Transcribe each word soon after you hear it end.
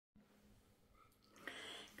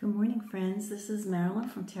Good morning, friends. This is Marilyn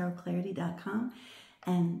from tarotclarity.com,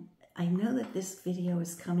 and I know that this video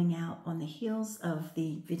is coming out on the heels of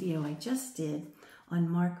the video I just did on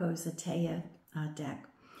Marco's Etteilla deck,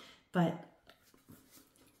 but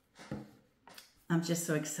I'm just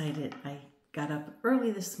so excited. I got up early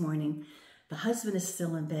this morning. The husband is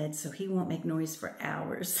still in bed, so he won't make noise for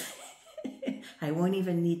hours. I won't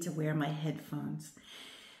even need to wear my headphones.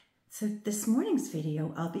 So this morning's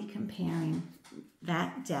video, I'll be comparing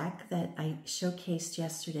that deck that I showcased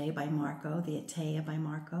yesterday by Marco, the Etteilla by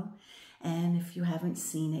Marco. And if you haven't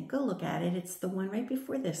seen it, go look at it. It's the one right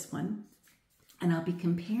before this one. And I'll be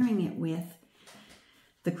comparing it with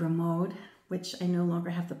the Grimaud, which I no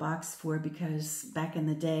longer have the box for because back in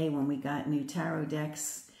the day when we got new tarot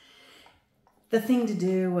decks, the thing to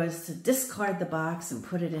do was to discard the box and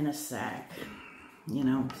put it in a sack. You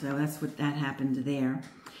know, so that's what that happened there.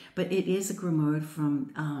 But it is a Grimaud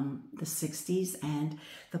from the 60s, and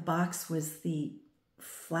the box was the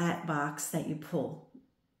flat box that you pull,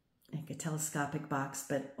 like a telescopic box,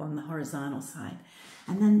 but on the horizontal side.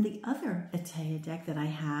 And then the other Etteilla deck that I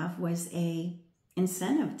have was a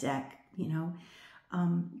incentive deck, you know,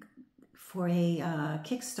 for a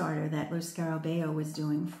Kickstarter that Lo Scarabeo was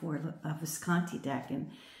doing for a Visconti deck.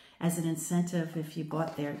 And as an incentive, if you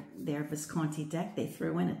bought their Visconti deck, they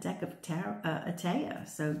threw in a deck of Etteilla.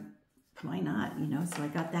 So why not, you know? So I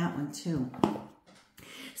got that one too.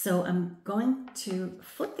 So I'm going to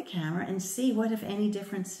flip the camera and see what, if any,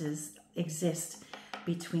 differences exist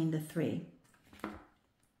between the three.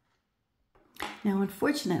 Now,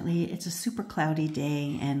 unfortunately, it's a super cloudy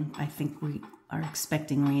day, and I think we are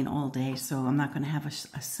expecting rain all day, so I'm not going to have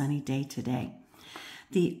a sunny day today.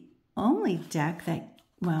 The only deck that,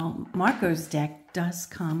 well, Marco's deck does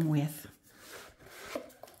come with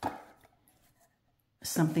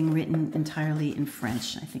something written entirely in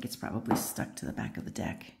French. I think it's probably stuck to the back of the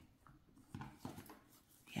deck.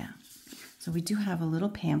 Yeah. So we do have a little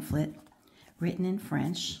pamphlet written in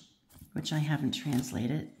French, which I haven't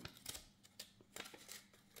translated.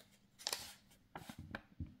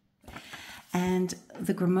 And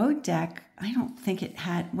the Grimaud deck, I don't think it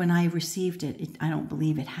had, when I received it, I don't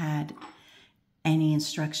believe it had any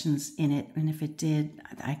instructions in it. And if it did,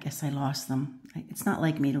 I guess I lost them. It's not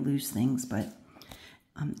like me to lose things, but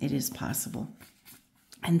it is possible.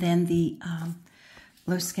 And then the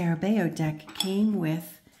Lo Scarabeo deck came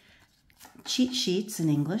with cheat sheets in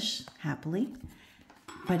English, happily,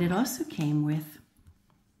 but it also came with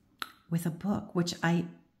a book,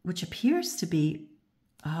 which appears to be,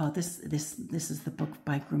 oh, this is the book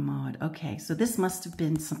by Grimaud. Okay, so this must have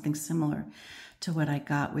been something similar to what I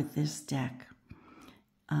got with this deck,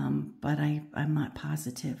 but I'm not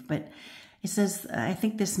positive. But it says, I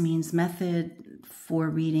think this means method for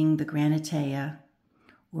reading the Grand Etteilla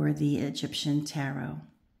or the Egyptian Tarot.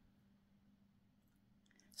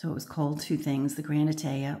 So it was called two things, the Grand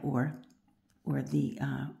Etteilla or the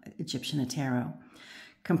Egyptian Tarot,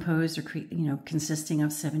 composed or consisting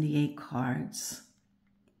of 78 cards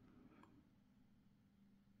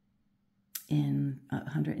in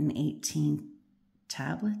 118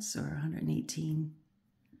 tablets or 118,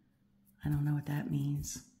 I don't know what that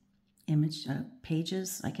means. Image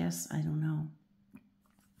pages, I guess, I don't know.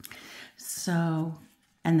 So,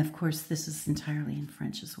 and of course this is entirely in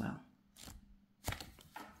French as well.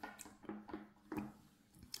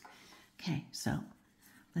 Okay, so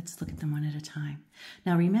let's look at them one at a time.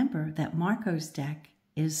 Now remember that Marco's deck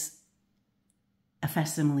is a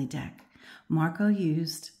facsimile deck. Marco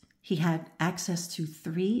he had access to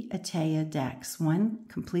 3 Etteilla decks, one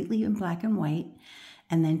completely in black and white,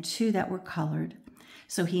 and then 2 that were colored.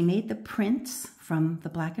 So he made the prints from the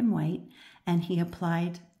black and white, and he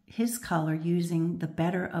applied his color using the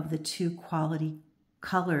better of the 2 quality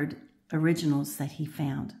colored originals that he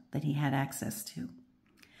found, that he had access to.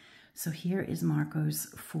 So here is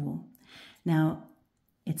Marco's Fool. Now,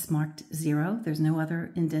 it's marked 0. There's no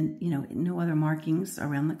other no other markings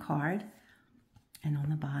around the card. And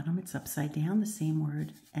on the bottom, it's upside down, the same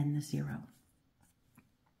word, and the 0.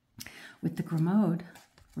 With the Grimaud,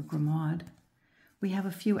 or Grimaud, we have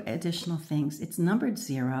a few additional things. It's numbered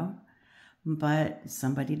 0, but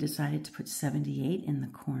somebody decided to put 78 in the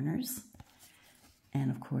corners.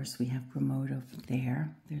 And of course, we have Grimaud over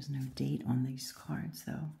there. There's no date on these cards,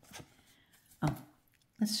 though. Oh,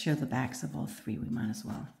 let's show the backs of all 3. We might as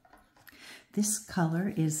well. This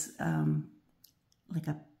color is like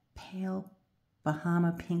a pale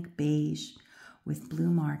Bahama pink beige with blue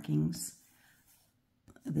markings.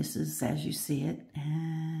 This is as you see it,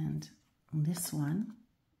 and this one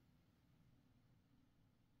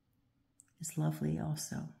is lovely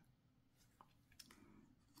also.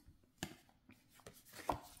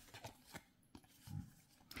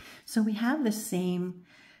 So we have the same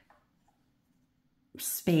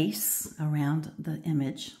space around the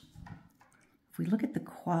image. If we look at the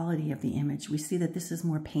quality of the image, we see that this is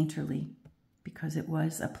more painterly because it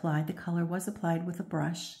was applied, the color was applied with a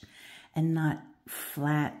brush and not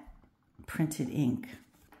flat printed ink.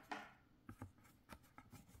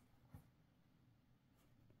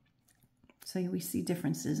 So we see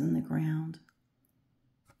differences in the ground.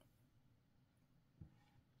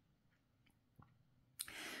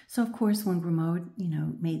 So of course, when Grimaud,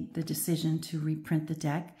 made the decision to reprint the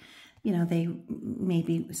deck,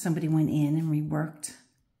 maybe somebody went in and reworked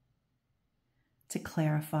to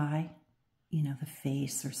clarify, the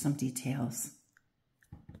face or some details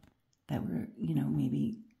that were,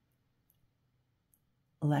 maybe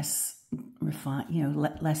less refined,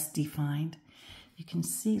 less defined. You can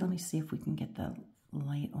see, let me see if we can get the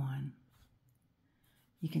light on.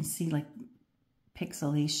 You can see like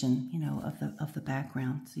pixelation, of the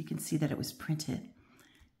background. So you can see that it was printed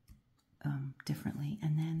differently.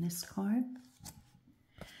 And then this card.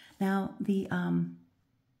 Now the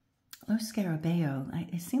Lo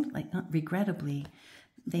Scarabeo, it seemed like, not regrettably,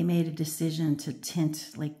 they made a decision to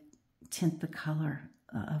tint the color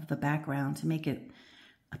of the background to make it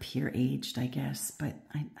appear aged, I guess. But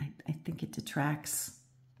I think it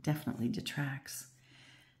definitely detracts.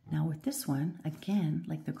 Now with this one, again,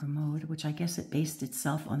 like the Grimaud, which I guess it based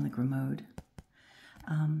itself on the Grimaud,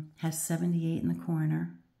 has 78 in the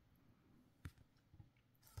corner.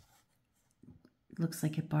 It looks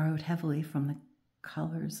like it borrowed heavily from the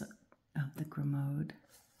colors of the Grimaud.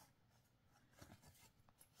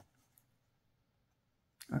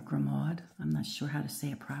 Or Grimaud. I'm not sure how to say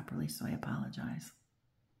it properly, so I apologize.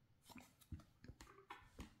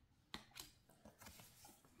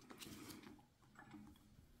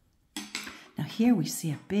 Now here we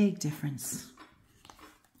see a big difference.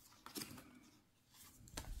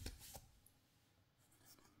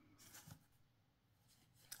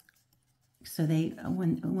 So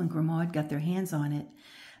when Grimaud got their hands on it,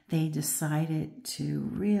 they decided to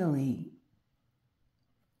really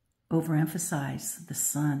overemphasize the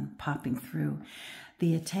sun popping through.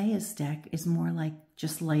 The Etteilla's deck is more like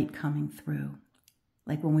just light coming through.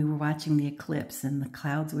 Like when we were watching the eclipse and the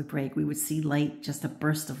clouds would break, we would see light, just a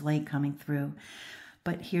burst of light coming through.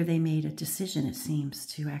 But here they made a decision, it seems,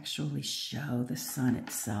 to actually show the sun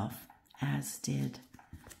itself, as did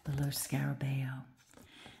the Lo Scarabeo.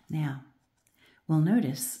 Now, we'll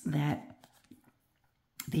notice that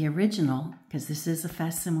the original, because this is a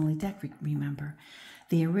facsimile deck, remember,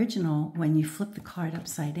 the original, when you flip the card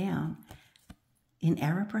upside down, in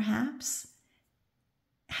error perhaps,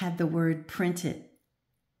 had the word printed,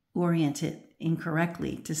 oriented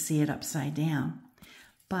incorrectly to see it upside down.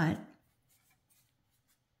 But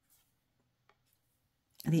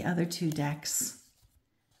the other two decks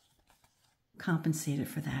compensated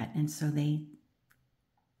for that, and so they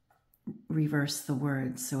reversed the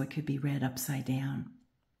words so it could be read upside down.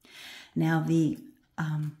 Now the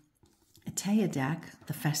Etteilla deck,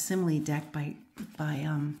 the facsimile deck by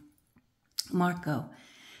Marco,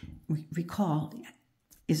 recall,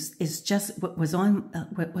 is just what was on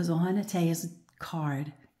Etteilla's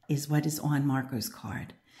card is what is on Marco's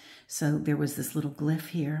card. So there was this little glyph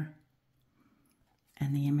here,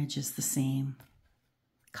 and the image is the same,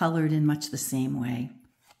 colored in much the same way.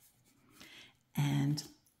 And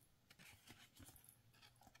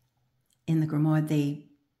in the Grimaud, they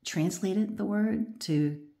translated the word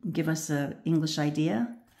to give us an English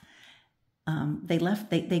idea. They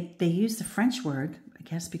used the French word, I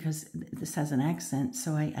guess, because this has an accent.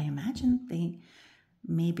 So I imagine they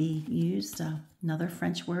maybe used another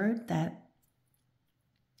French word that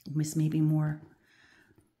was maybe more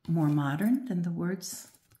modern than the words,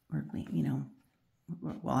 or,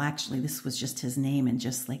 well, actually, this was just his name and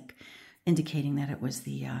just like indicating that it was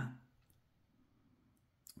the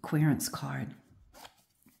clearance card.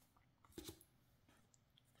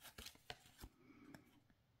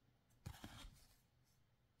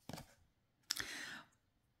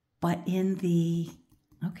 But in the,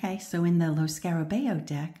 so in the Lo Scarabeo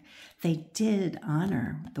deck, they did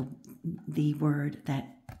honor the word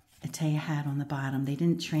that Etteilla had on the bottom. They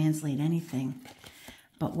didn't translate anything.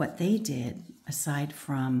 But what they did, aside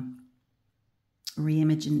from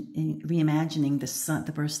reimagining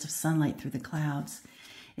the burst of sunlight through the clouds,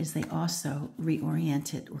 is they also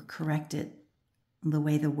reoriented or corrected the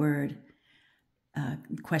way the word,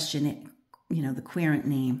 question it, the querent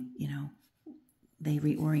name, they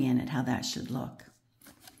reoriented how that should look.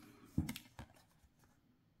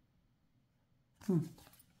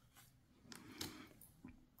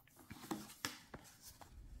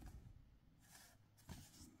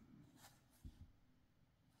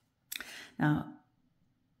 Now,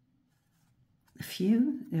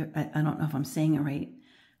 few, I don't know if I'm saying it right,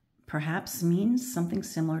 perhaps means something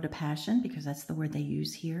similar to passion, because that's the word they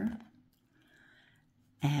use here.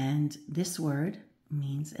 And this word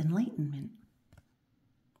means enlightenment.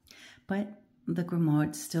 But the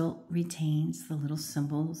Grimaud still retains the little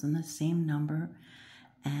symbols and the same number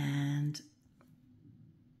and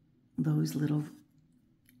those little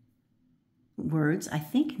words, I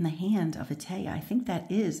think, in the hand of Etteilla. I think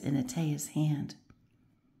that is in Etteilla's hand,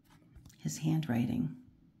 his handwriting.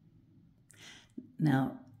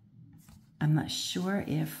 Now, I'm not sure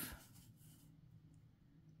if,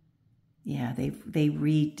 yeah, they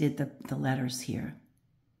redid the letters here.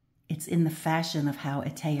 It's in the fashion of how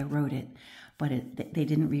Etteilla wrote it, but they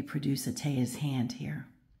didn't reproduce Etteilla's hand here.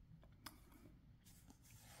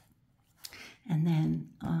 And then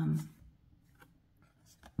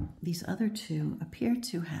these other two appear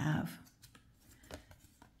to have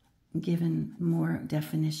given more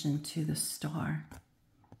definition to the star.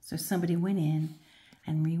 So somebody went in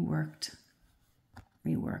and reworked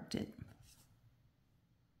it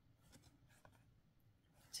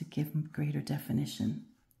to give greater definition.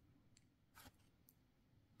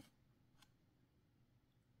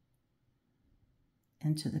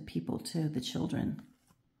 And to the people too, the children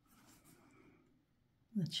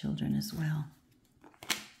as well.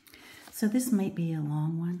 So this might be a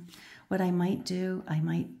long one. What I might do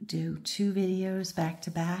 2 videos back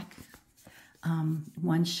to back.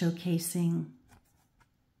 One showcasing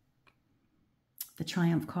the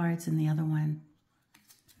Triumph cards and the other one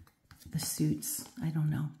the suits. I don't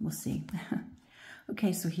know. We'll see.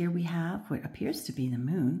 Okay, so here we have what appears to be the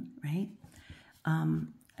moon, right?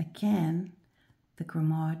 Again, the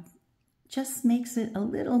Grimaud just makes it a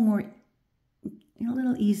little more, a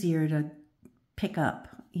little easier to pick up,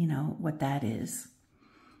 what that is.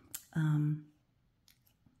 The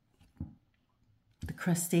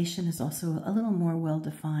crustacean is also a little more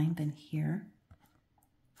well-defined than here.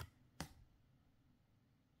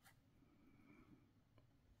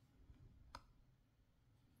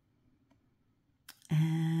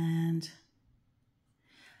 And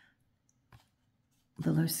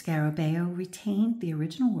the Lo Scarabeo retained the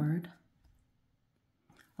original word,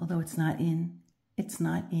 although it's not in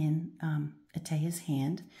Etteilla's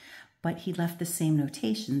hand, but he left the same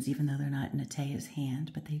notations, even though they're not in Etteilla's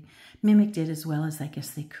hand, but they mimicked it as well as I guess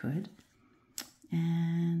they could.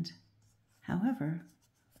 And however,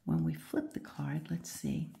 when we flip the card, let's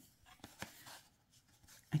see.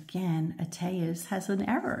 Again, Etteilla's has an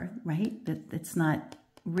error, right? That it's not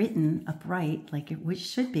written upright like it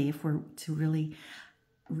should be if we're to really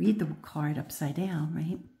read the card upside down,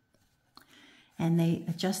 right? And they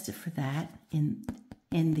adjusted for that in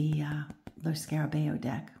the Lo Scarabeo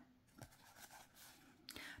deck.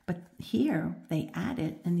 But here they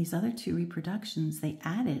added, in these other 2 reproductions, they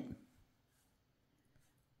added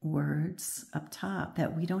words up top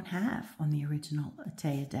that we don't have on the original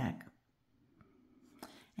Etteilla deck.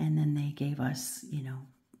 And then they gave us,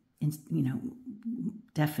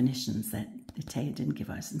 definitions that Etteilla didn't give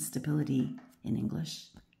us. Instability in English.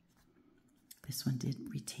 This one did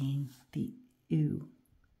retain the U.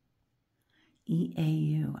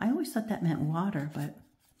 E-A-U. I always thought that meant water, but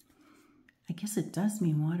I guess it does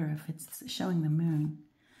mean water if it's showing the moon.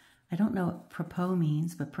 I don't know what propos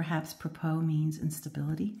means, but perhaps propos means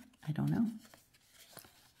instability. I don't know.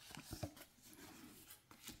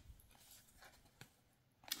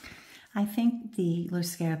 I think the Lo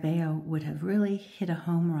Scarabeo would have really hit a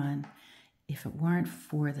home run if it weren't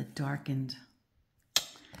for the darkened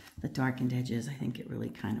edges. I think it really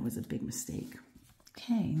kind of was a big mistake.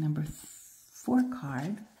 Okay, number 4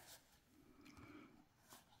 card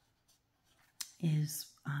is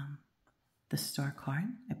the star card,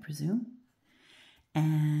 I presume.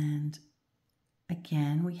 And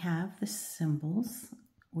again, we have the symbols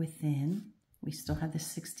within. We still have the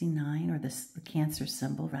 69, or the Cancer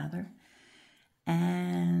symbol, rather.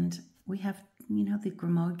 And we have, the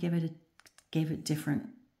Grimaud gave it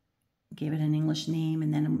an English name,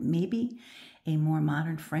 and then maybe a more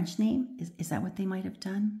modern French name. Is that what they might have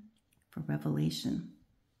done for Revelation?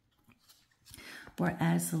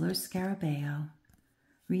 Whereas the Lo Scarabeo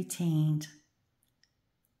retained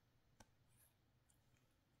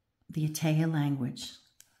the Etteilla language,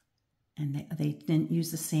 and they didn't use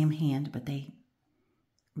the same hand, but they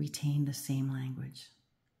retained the same language.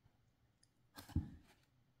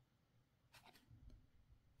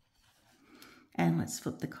 And let's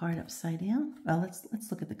flip the card upside down. Well, let's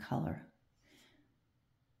look at the color.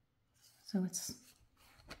 So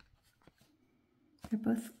they're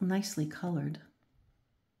both nicely colored,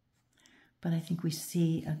 but I think we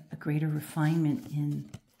see a greater refinement in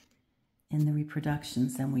in the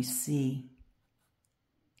reproductions than we see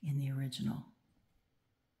in the original.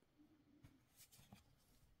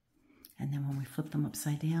 And then when we flip them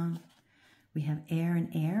upside down, we have air and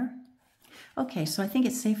air. Okay, so I think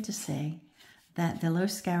it's safe to say that the Lo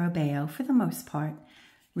Scarabeo, for the most part,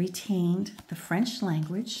 retained the French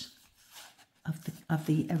language of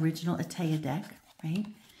the original Etteilla deck, right?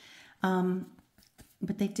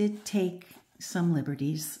 But they did take some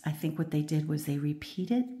liberties. I think what they did was they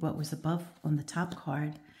repeated what was above on the top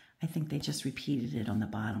card. I think they just repeated it on the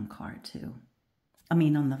bottom card too. I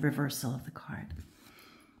mean, on the reversal of the card.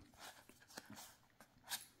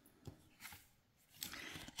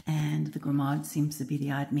 And the Grimaud seems to be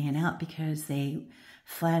the odd man out because they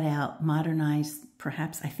flat out modernized,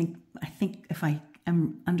 perhaps, I think if I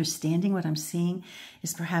am understanding what I'm seeing,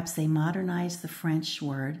 is perhaps they modernized the French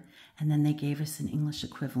word and then they gave us an English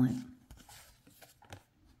equivalent.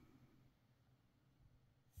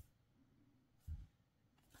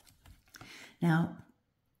 Now,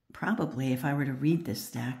 probably if I were to read this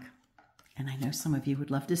deck, and I know some of you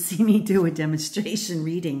would love to see me do a demonstration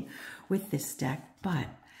reading with this deck, but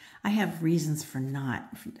I have reasons for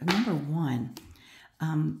not. Number one,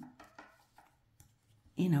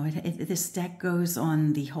 you know, this deck goes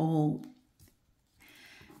on the whole,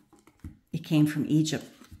 it came from Egypt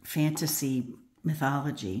fantasy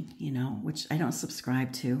mythology, you know, which I don't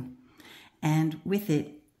subscribe to. And with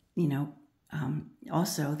it, you know,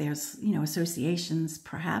 also there's, you know, associations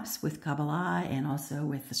perhaps with Kabbalah and also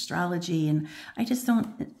with astrology. And I just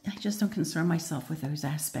don't concern myself with those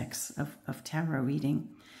aspects of tarot reading.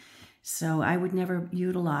 So I would never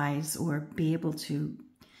utilize or be able to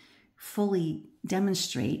fully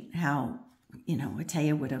demonstrate how, you know,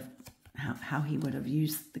 Etteilla would have, how he would have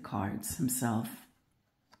used the cards himself.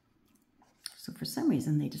 So for some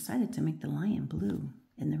reason, they decided to make the lion blue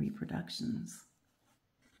in the reproductions.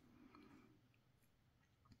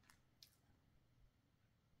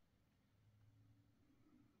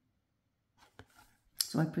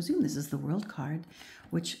 So I presume this is the world card,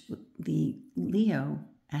 which the Leo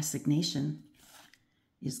assignation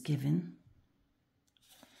is given.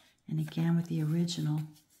 And again, with the original,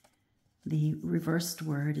 the reversed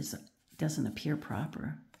word doesn't appear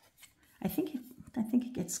proper. I think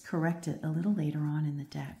it gets corrected a little later on in the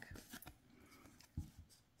deck.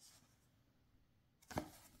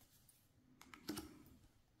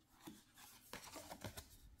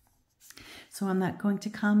 So I'm not going to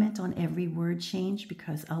comment on every word change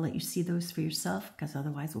because I'll let you see those for yourself, because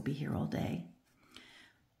otherwise we'll be here all day.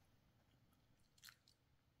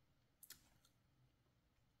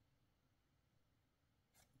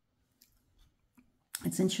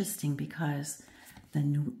 It's interesting because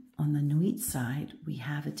on the Nuit side, we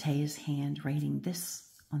have Etteilla's hand writing this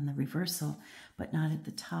on the reversal, but not at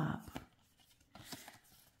the top.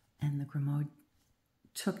 And the Grimaud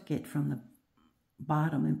took it from the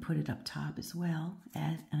bottom and put it up top as well.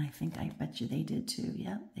 And I bet you they did too.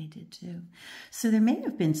 Yeah, they did too. So there may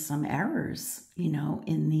have been some errors, you know,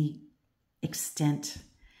 in the extant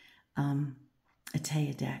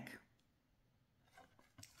Etteilla deck.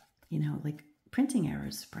 You know, like printing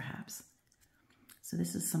errors, perhaps. So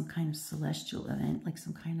this is some kind of celestial event, like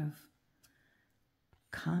some kind of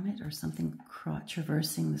comet or something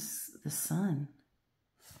traversing the sun.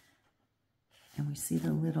 And we see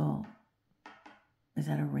the little, is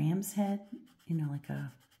that a ram's head? You know, like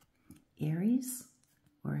a Aries?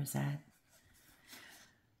 Or is that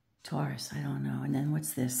Taurus? I don't know. And then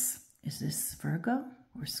what's this? Is this Virgo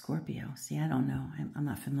or Scorpio? See, I don't know. I'm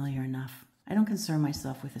not familiar enough. I don't concern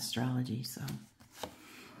myself with astrology, so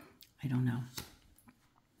I don't know.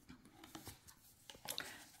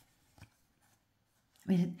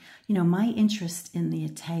 I mean, you know, my interest in the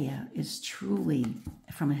Etteilla is truly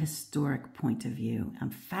from a historic point of view. I'm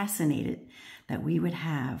fascinated that we would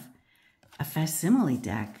have a facsimile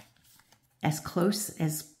deck as close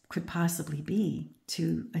as could possibly be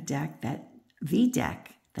to a deck the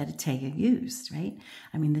deck that Etteilla used, right?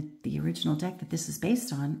 I mean, the original deck that this is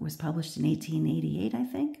based on was published in 1888, I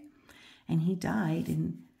think, and he died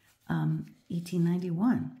in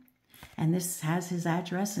 1891. And this has his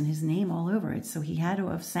address and his name all over it, so he had to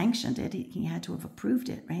have sanctioned it. He had to have approved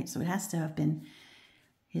it, right? So it has to have been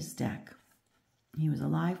his deck. He was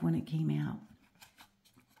alive when it came out.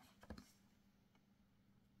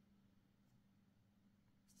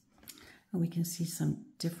 And we can see some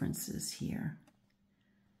differences here.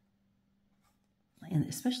 And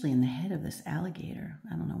especially in the head of this alligator.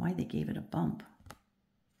 I don't know why they gave it a bump.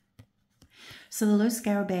 So the Lo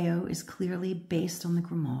Scarabeo is clearly based on the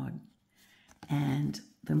Grimaud. And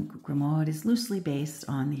the Grimaud is loosely based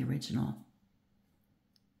on the original.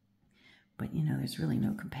 But, you know, there's really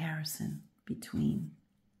no comparison between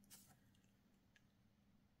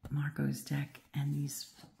Marco's deck and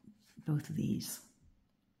both of these.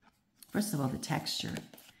 First of all, the texture.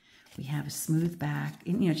 We have a smooth back,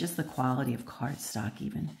 and, you know, just the quality of cardstock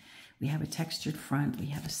even. We have a textured front, we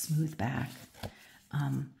have a smooth back.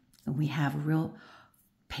 We have a real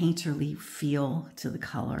painterly feel to the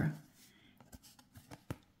color.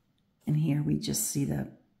 And here we just see the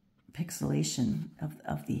pixelation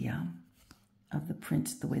of the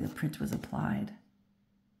print, the way the print was applied.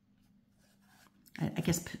 I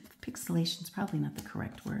guess pixelation is probably not the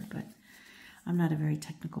correct word, but I'm not a very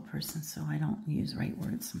technical person, so I don't use right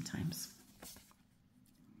words sometimes.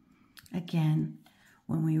 Again,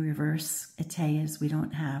 when we reverse Etteillas, we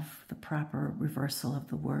don't have the proper reversal of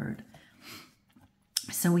the word.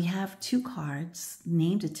 So we have two cards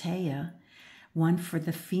named Etteilla, one for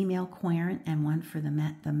the female querent and one for the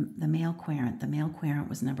male querent. The male querent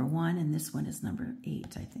was number 1, and this one is number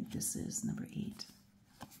 8. I think this is number 8.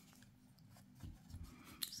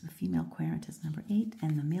 So the female querent is number 8,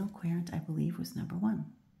 and the male querent, I believe, was number 1.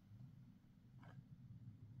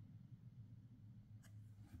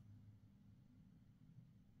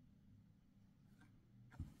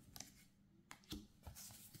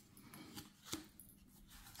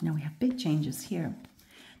 Now we have big changes here.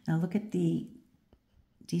 Now look at the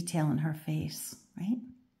detail in her face, right?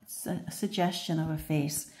 It's a suggestion of a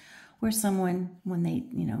face where someone, when they,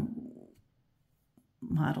 you know,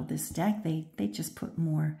 modeled this deck, they just put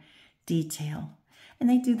more detail. And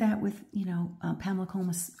they do that with, you know, Pamela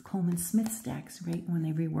Coleman Smith's decks, right? When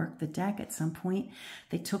they reworked the deck at some point,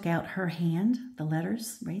 they took out her hand, the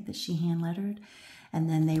letters, right, that she hand lettered, and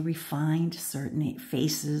then they refined certain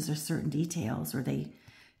faces or certain details, or they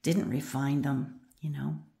didn't refine them, you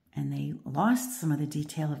know, and they lost some of the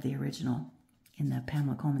detail of the original in the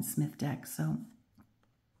Pamela Coleman Smith deck. So,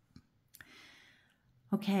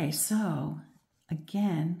 okay, so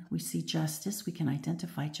again, we see justice. We can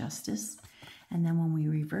identify justice. And then when we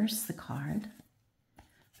reverse the card,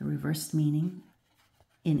 the reversed meaning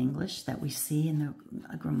in English that we see in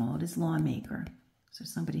the Grimaud is lawmaker. So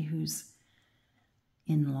somebody who's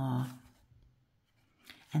in law.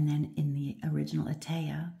 And then in the original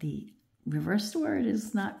Etteilla, the reversed word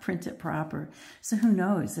is not printed proper. So who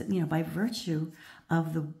knows that, you know, by virtue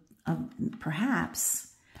of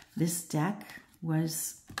perhaps this deck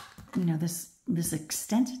was, you know, this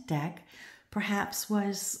extent deck perhaps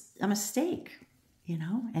was a mistake, you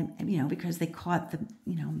know, and you know, because they caught the,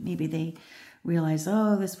 you know, maybe they realized,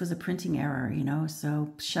 oh, this was a printing error, you know,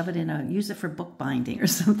 so shove it in use it for bookbinding or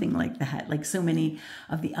something like that. Like so many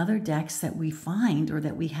of the other decks that we find or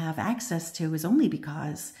that we have access to is only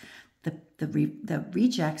because the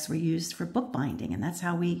rejects were used for bookbinding. And that's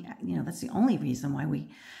how we, you know, that's the only reason why we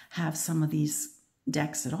have some of these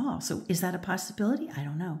decks at all. So is that a possibility? I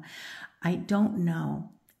don't know. I don't know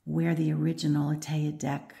where the original Etteilla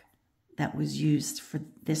deck that was used for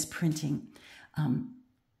this printing,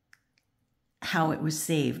 how it was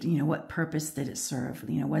saved, you know, what purpose did it serve?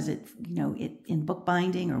 You know, was it, you know, in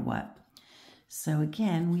bookbinding or what? So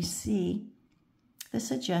again, we see the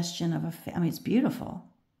suggestion of I mean, it's beautiful.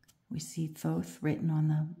 We see Thoth written on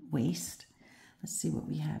the waist. Let's see what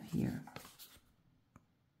we have here.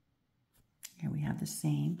 Here we have the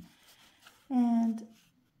same. And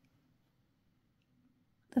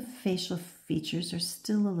the facial features are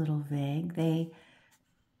still a little vague. They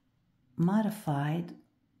modified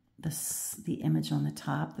the image on the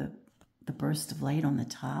top, the burst of light on the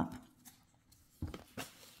top.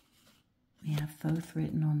 We have Thoth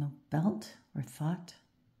written on the belt, or thought.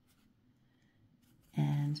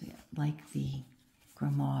 And like the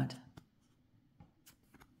Grimaud,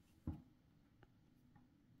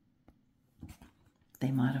 they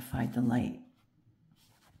modified the light.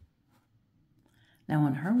 Now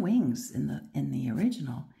on her wings in the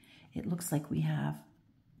original, it looks like we have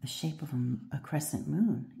the shape of a crescent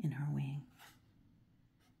moon in her wing.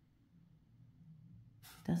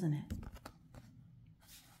 Doesn't it?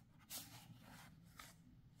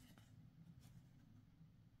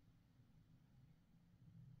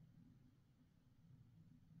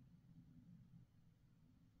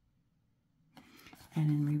 And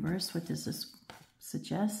in reverse, what does this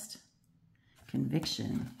suggest?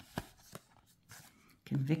 Conviction.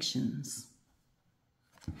 Convictions.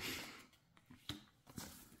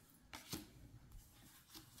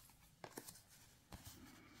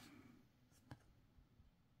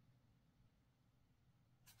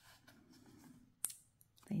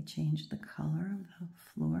 They changed the color of the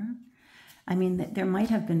floor. I mean, there might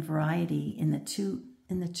have been variety in the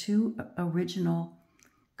two original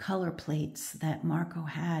color plates that Marco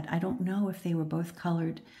had. I don't know if they were both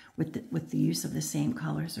colored with the use of the same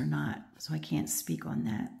colors or not, so I can't speak on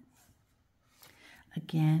that.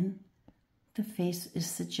 Again, the face is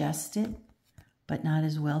suggested, but not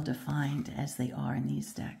as well defined as they are in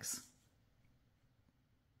these decks.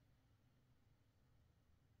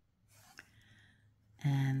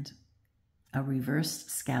 And a reversed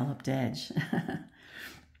scalloped edge.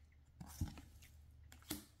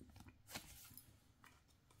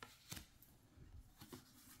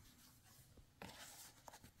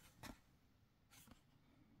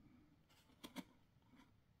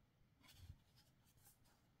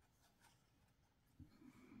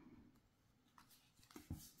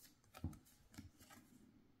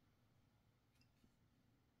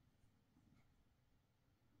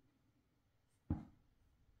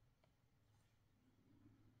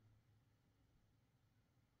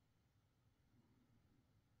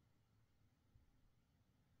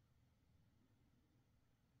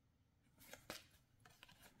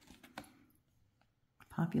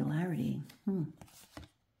 Popularity.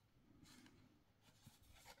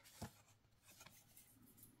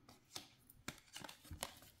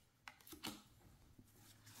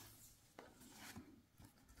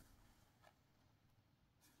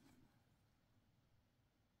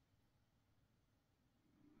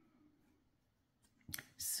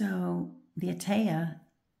 So the Etteilla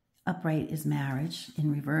upright is marriage.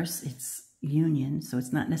 In reverse, it's union. So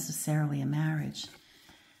it's not necessarily a marriage.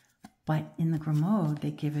 But in the Grimaud, they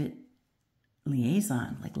give it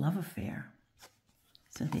liaison, like love affair.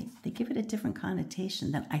 So they give it a different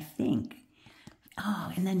connotation than I think.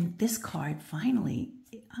 Oh, and then this card finally.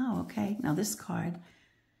 Oh, okay. Now this card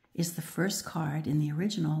is the first card in the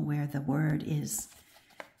original where the word is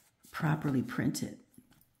properly printed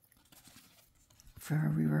for a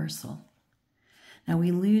reversal. Now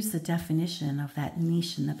we lose the definition of that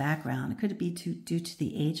niche in the background. It could be due to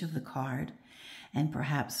the age of the card. And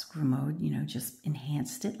perhaps Grimaud, just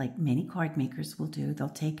enhanced it like many card makers will do. They'll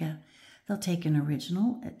take an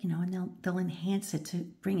original, and they'll enhance it to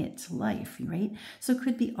bring it to life, right? So it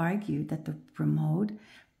could be argued that the Grimaud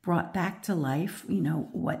brought back to life,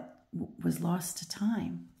 what was lost to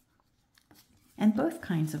time. And both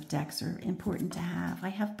kinds of decks are important to have. I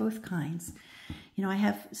have both kinds. I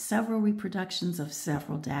have several reproductions of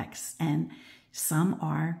several decks, and some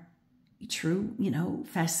are true,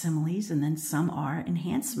 facsimiles, and then some are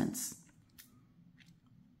enhancements.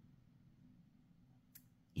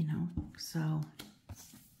 So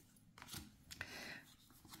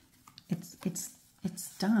it's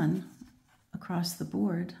done across the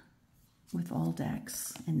board with all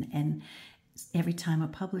decks, and every time a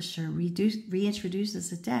publisher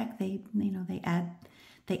reintroduces a deck, they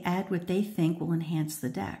add what they think will enhance the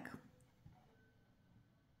deck.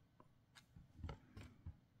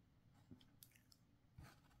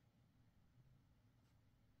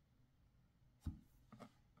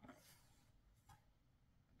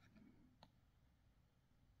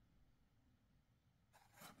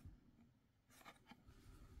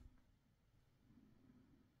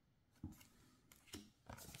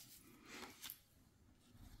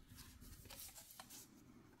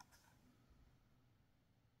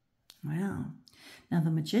 Wow. Now the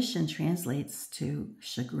magician translates to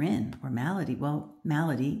chagrin or malady. Well,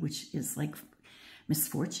 malady, which is like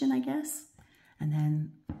misfortune, I guess. And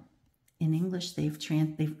then in English, they've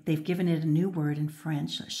given it a new word in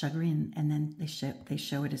French, chagrin, and then they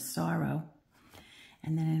show it as sorrow.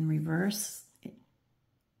 And then in reverse,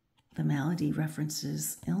 the malady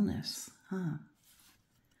references illness.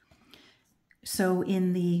 So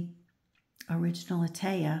in the original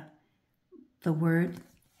Etteilla, the word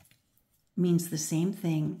means the same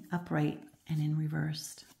thing, upright and in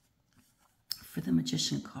reversed, for the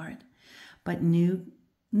magician card. But new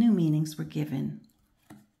meanings were given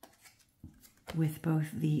with both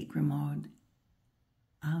the Grimaud,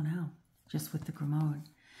 just with the Grimaud.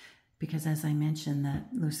 Because as I mentioned, the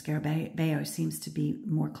Lo Scarabeo seems to be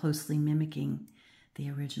more closely mimicking the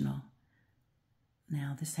original.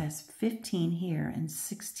 Now this has 15 here and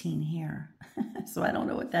 16 here. So I don't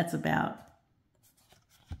know what that's about.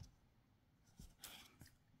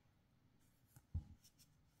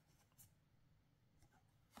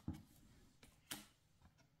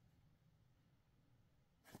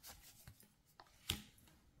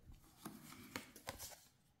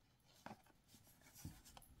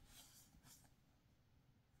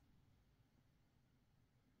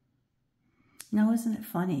 Now, isn't it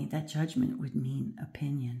funny that judgment would mean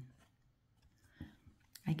opinion?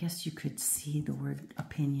 I guess you could see the word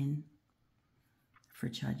opinion for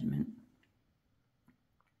judgment.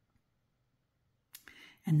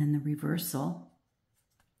 And then the reversal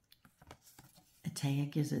Etteilla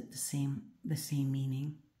gives it the same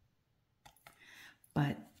meaning,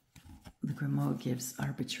 but the Grimaud gives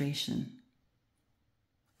arbitration,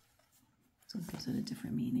 so it gives it a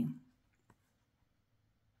different meaning.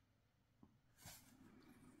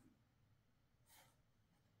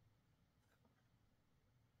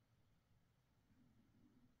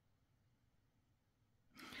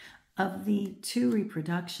 Of the two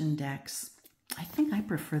reproduction decks, I think I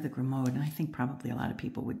prefer the Grimaud, and I think probably a lot of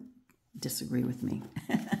people would disagree with me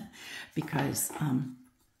because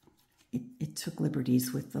it took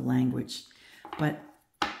liberties with the language. But,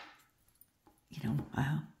 you know,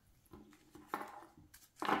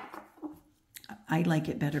 I like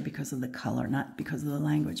it better because of the color, not because of the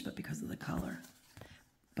language, but because of the color.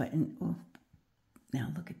 But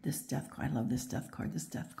now look at this death card. I love this death card. This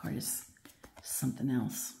death card is something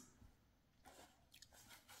else.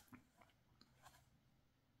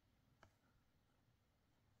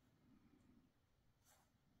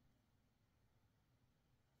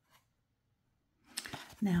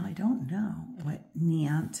 Now, I don't know what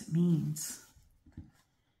niant means.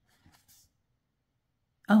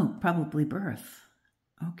 Oh, probably birth.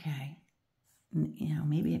 Okay. You know,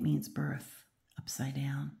 maybe it means birth, upside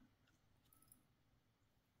down.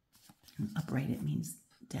 And upright, it means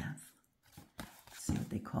death. Let's see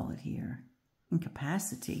what they call it here.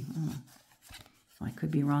 Incapacity. Oh. Well, I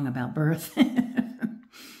could be wrong about birth.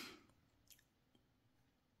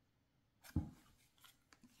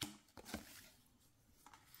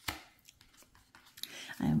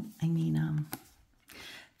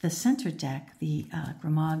 The center deck, the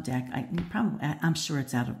Grimaud deck, I'm sure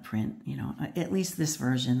it's out of print. You know, at least this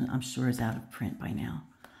version, I'm sure is out of print by now.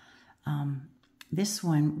 This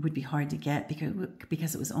one would be hard to get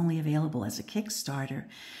because it was only available as a Kickstarter.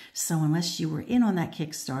 So unless you were in on that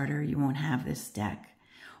Kickstarter, you won't have this deck.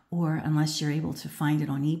 Or unless you're able to find it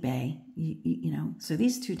on eBay, you know. So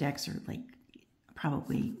these two decks are like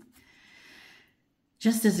probably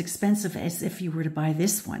just as expensive as if you were to buy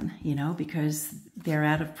this one, you know, because they're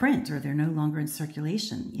out of print or they're no longer in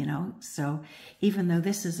circulation, you know. So even though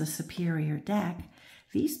this is a superior deck,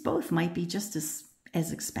 these both might be just as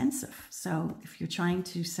expensive. So if you're trying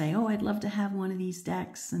to say, oh, I'd love to have one of these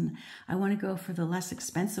decks and I want to go for the less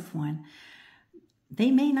expensive one, they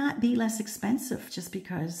may not be less expensive just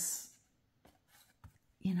because,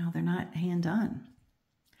 you know, they're not hand done.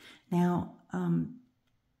 Now,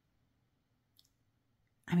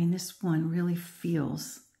 I mean, this one really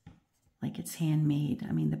feels like it's handmade.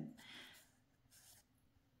 I mean,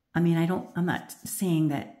 I'm not saying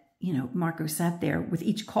that, you know, Marco sat there with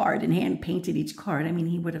each card and hand painted each card. I mean,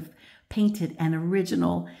 he would have painted an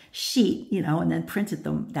original sheet, you know, and then printed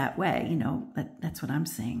them that way, you know, that's what I'm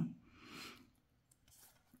saying.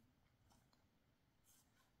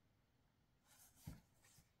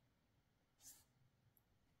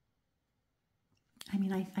 I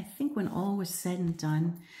mean, I think when all was said and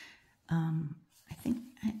done, I think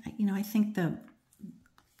the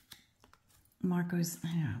Marco's, I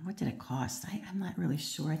don't know, what did it cost? I'm not really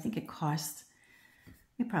sure. I think it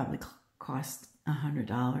probably cost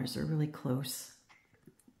 $100 or really close.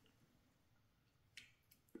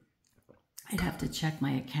 I'd have to check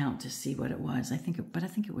my account to see what it was. But I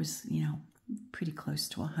think it was, you know, pretty close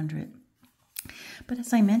to 100. But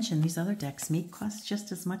as I mentioned, these other decks may cost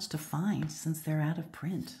just as much to find since they're out of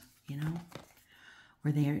print, you know,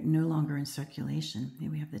 or they are no longer in circulation.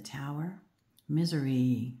 Here we have the Tower,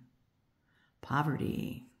 misery,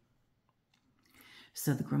 poverty.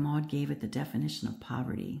 So the Grimaud gave it the definition of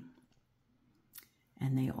poverty.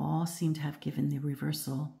 And they all seem to have given the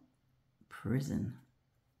reversal prison.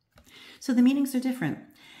 So the meanings are different.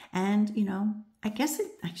 And, you know, I guess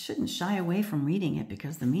I shouldn't shy away from reading it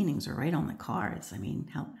because the meanings are right on the cards. I mean,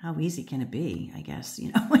 how easy can it be, I guess,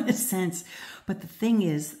 you know, in a sense. But the thing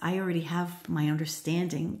is, I already have my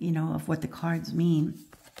understanding, you know, of what the cards mean.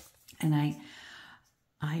 And I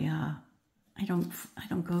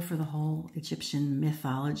don't go for the whole Egyptian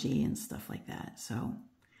mythology and stuff like that. So,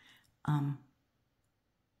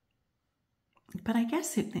 but I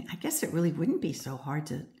guess it really wouldn't be so hard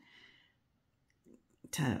to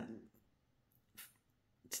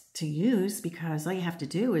use, because all you have to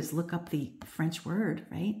do is look up the French word,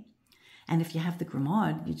 right? And if you have the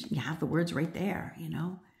Grimaud, you have the words right there, you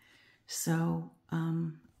know? So,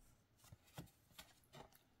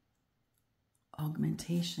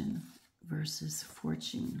 augmentation versus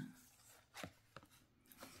fortune.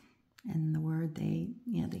 And the word, they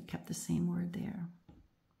kept the same word there.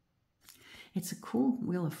 It's a cool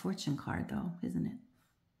Wheel of Fortune card, though, isn't it?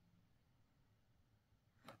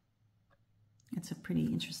 It's a pretty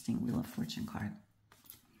interesting Wheel of Fortune card.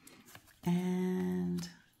 And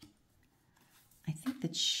I think the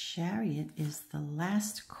Chariot is the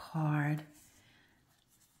last card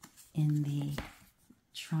in the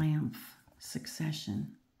Triumph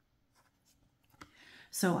succession.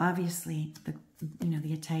 So obviously, the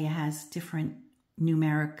Etteilla has different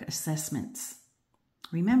numeric assessments.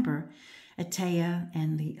 Remember, Etteilla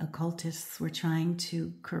and the occultists were trying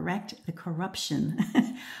to correct the corruption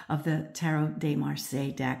of the Tarot de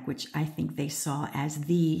Marseille deck, which I think they saw as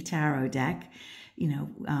the tarot deck,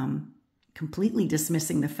 completely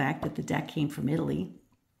dismissing the fact that the deck came from Italy,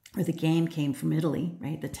 or the game came from Italy,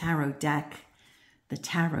 right? The tarot deck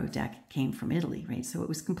came from Italy, right? So it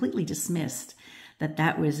was completely dismissed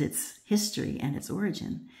that was its history and its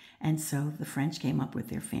origin. And so the French came up with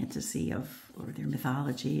their fantasy of, or their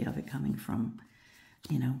mythology of it coming from,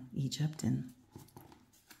 Egypt and,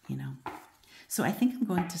 So I think I'm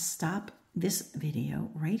going to stop this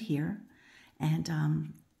video right here.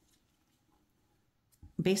 And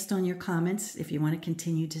based on your comments, if you want to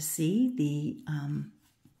continue to see the,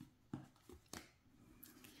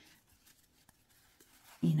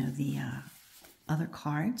 other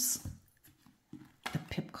cards, the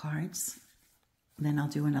pip cards, then I'll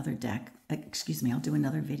do another deck. I'll do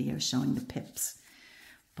another video showing the pips.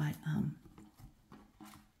 But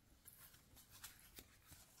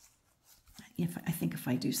I think if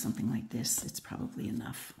I do something like this, it's probably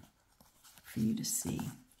enough for you to see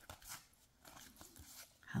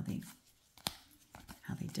how they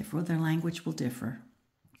differ. Well, their language will differ,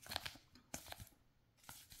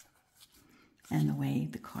 and the way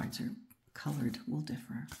the cards are colored will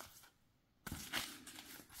differ.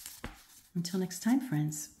 Until next time,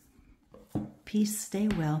 friends, peace, stay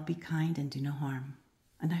well, be kind, and do no harm.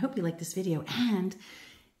 And I hope you like this video, and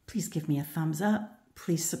please give me a thumbs up,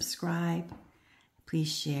 please subscribe, please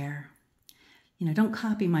share. Don't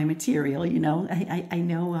copy my material, I know,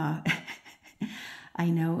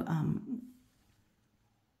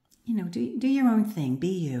 do your own thing, be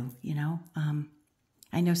you,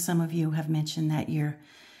 I know some of you have mentioned that you're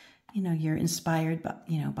inspired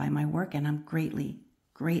by my work, and I'm greatly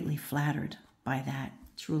flattered by that.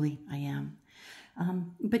 Truly, I am.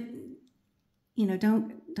 But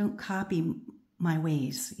don't copy my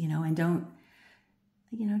ways, and don't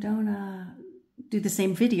do the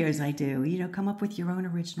same videos I do. Come up with your own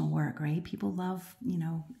original work, right? People love,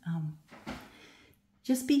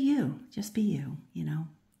 just be you. Just be you,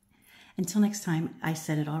 Until next time, I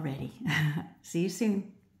said it already. See you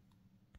soon.